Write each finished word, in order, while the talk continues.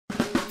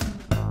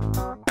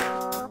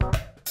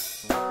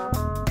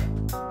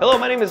Hello,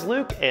 my name is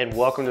Luke and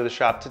welcome to the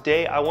shop.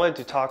 Today I wanted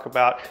to talk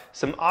about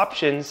some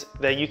options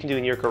that you can do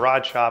in your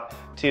garage shop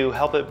to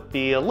help it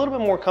be a little bit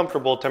more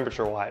comfortable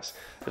temperature wise.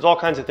 There's all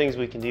kinds of things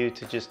we can do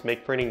to just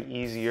make printing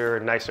easier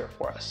and nicer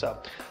for us. So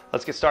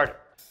let's get started.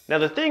 Now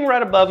the thing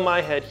right above my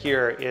head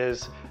here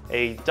is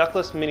a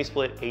ductless mini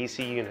split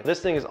AC unit. This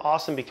thing is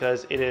awesome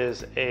because it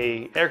is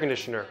a air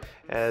conditioner,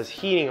 has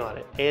heating on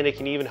it, and it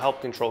can even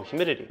help control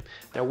humidity.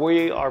 Now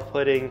we are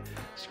putting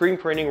screen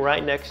printing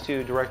right next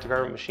to direct to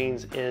garment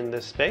machines in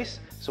this space,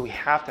 so we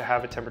have to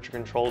have it temperature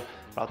controlled.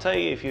 But I'll tell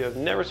you, if you have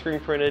never screen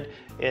printed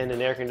in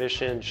an air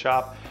conditioned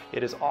shop,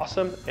 it is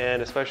awesome,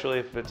 and especially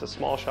if it's a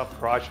small shop,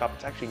 a garage shop,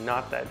 it's actually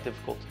not that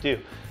difficult to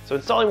do. So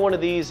installing one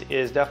of these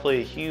is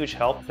definitely a huge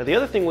help. Now the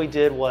other thing we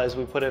did was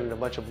we put in a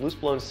bunch of loose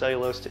blown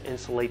cellulose to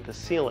insulate the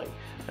ceiling.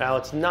 Now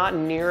it's not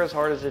near as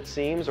hard as it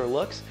seems or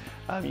looks.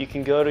 You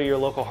can go to your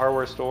local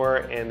hardware store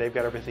and they've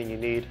got everything you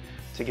need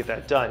to get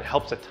that done. It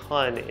helps a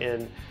ton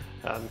in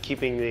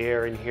keeping the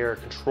air in here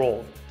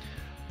controlled.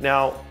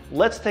 Now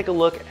let's take a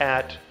look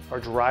at our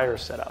dryer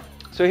setup.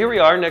 So here we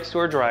are next to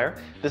our dryer.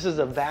 This is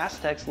a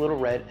Vastex Little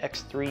Red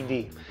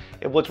X3D.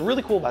 And what's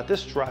really cool about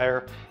this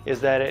dryer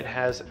is that it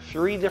has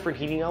 3 different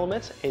heating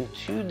elements and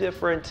 2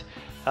 different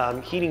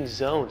heating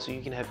zones. So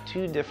you can have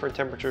 2 different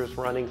temperatures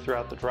running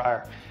throughout the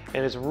dryer.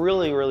 And it's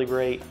really, really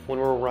great when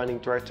we're running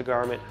direct to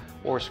garment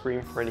or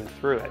screen printing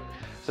through it.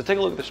 So take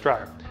a look at this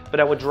dryer. But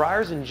now with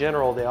dryers in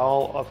general, they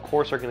all, of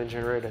course, are going to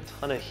generate a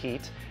ton of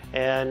heat.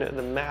 And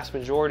the mass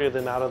majority of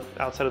them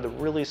outside of the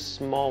really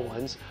small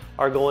ones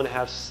are going to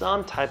have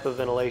some type of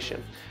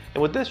ventilation.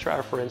 And with this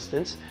dryer, for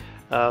instance,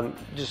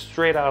 just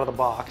straight out of the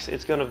box,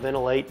 it's going to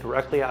ventilate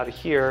directly out of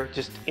here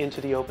just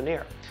into the open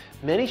air.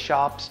 Many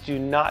shops do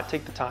not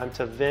take the time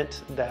to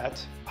vent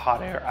that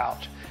hot air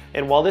out.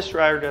 And while this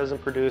dryer doesn't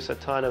produce a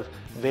ton of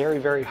very,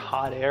 very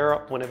hot air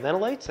when it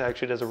ventilates, it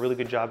actually does a really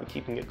good job of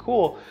keeping it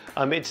cool,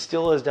 it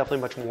still is definitely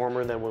much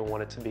warmer than we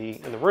want it to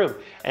be in the room.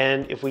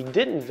 And if we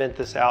didn't vent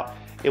this out,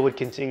 it would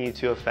continue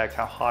to affect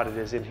how hot it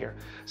is in here.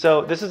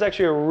 So this is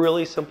actually a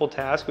really simple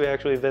task. We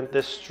actually vent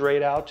this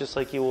straight out just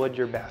like you would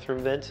your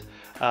bathroom vent.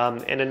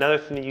 And another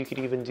thing that you could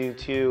even do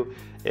too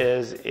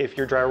is if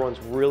your dryer runs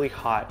really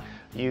hot,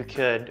 you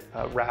could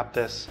wrap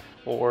this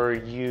or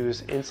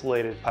use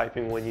insulated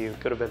piping when you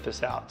go to vent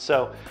this out.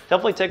 So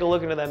definitely take a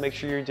look into that, make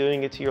sure you're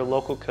doing it to your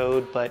local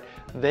code, but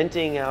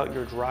venting out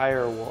your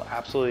dryer will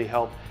absolutely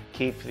help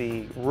keep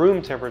the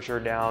room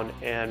temperature down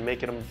and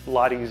make it a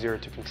lot easier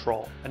to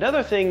control.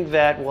 Another thing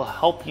that will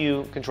help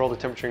you control the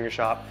temperature in your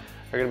shop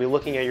are going to be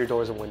looking at your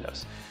doors and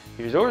windows.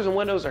 If your doors and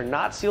windows are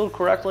not sealed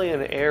correctly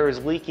and the air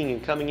is leaking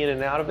and coming in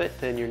and out of it,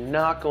 then you're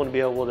not going to be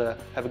able to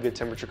have a good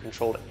temperature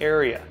controlled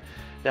area.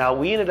 Now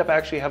we ended up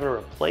actually having to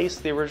replace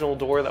the original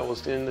door that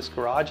was in this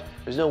garage.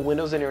 There's no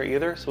windows in here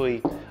either, so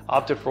we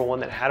opted for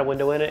one that had a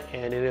window in it,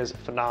 and it is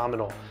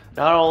phenomenal.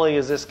 Not only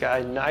is this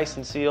guy nice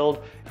and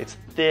sealed, it's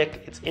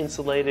thick, it's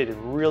insulated, it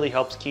really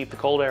helps keep the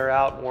cold air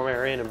out, warm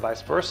air in, and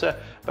vice versa,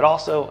 but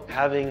also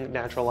having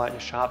natural light in the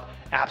shop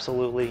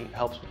absolutely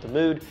helps with the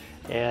mood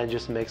and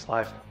just makes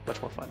life much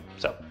more fun.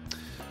 So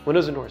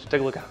windows and doors,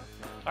 take a look at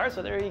them. All right,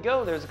 so there you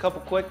go. There's a couple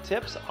quick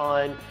tips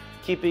on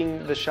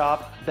keeping the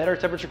shop better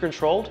temperature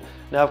controlled.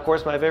 Now, of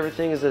course, my favorite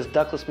thing is this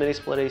ductless mini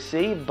split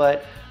AC,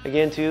 but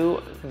again,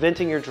 too,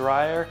 venting your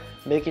dryer,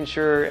 making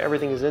sure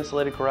everything is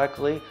insulated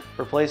correctly,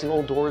 replacing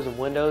old doors and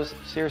windows,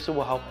 seriously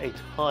will help a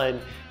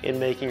ton in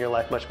making your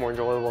life much more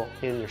enjoyable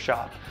in your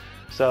shop.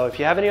 So if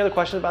you have any other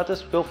questions about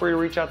this, feel free to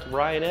reach out to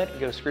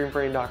Ryonet. Go to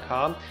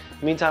screenprinting.com. In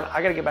the meantime,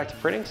 I gotta get back to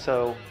printing,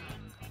 so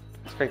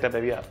let's crank that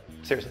baby up.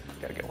 Seriously,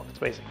 gotta get one, it's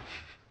amazing.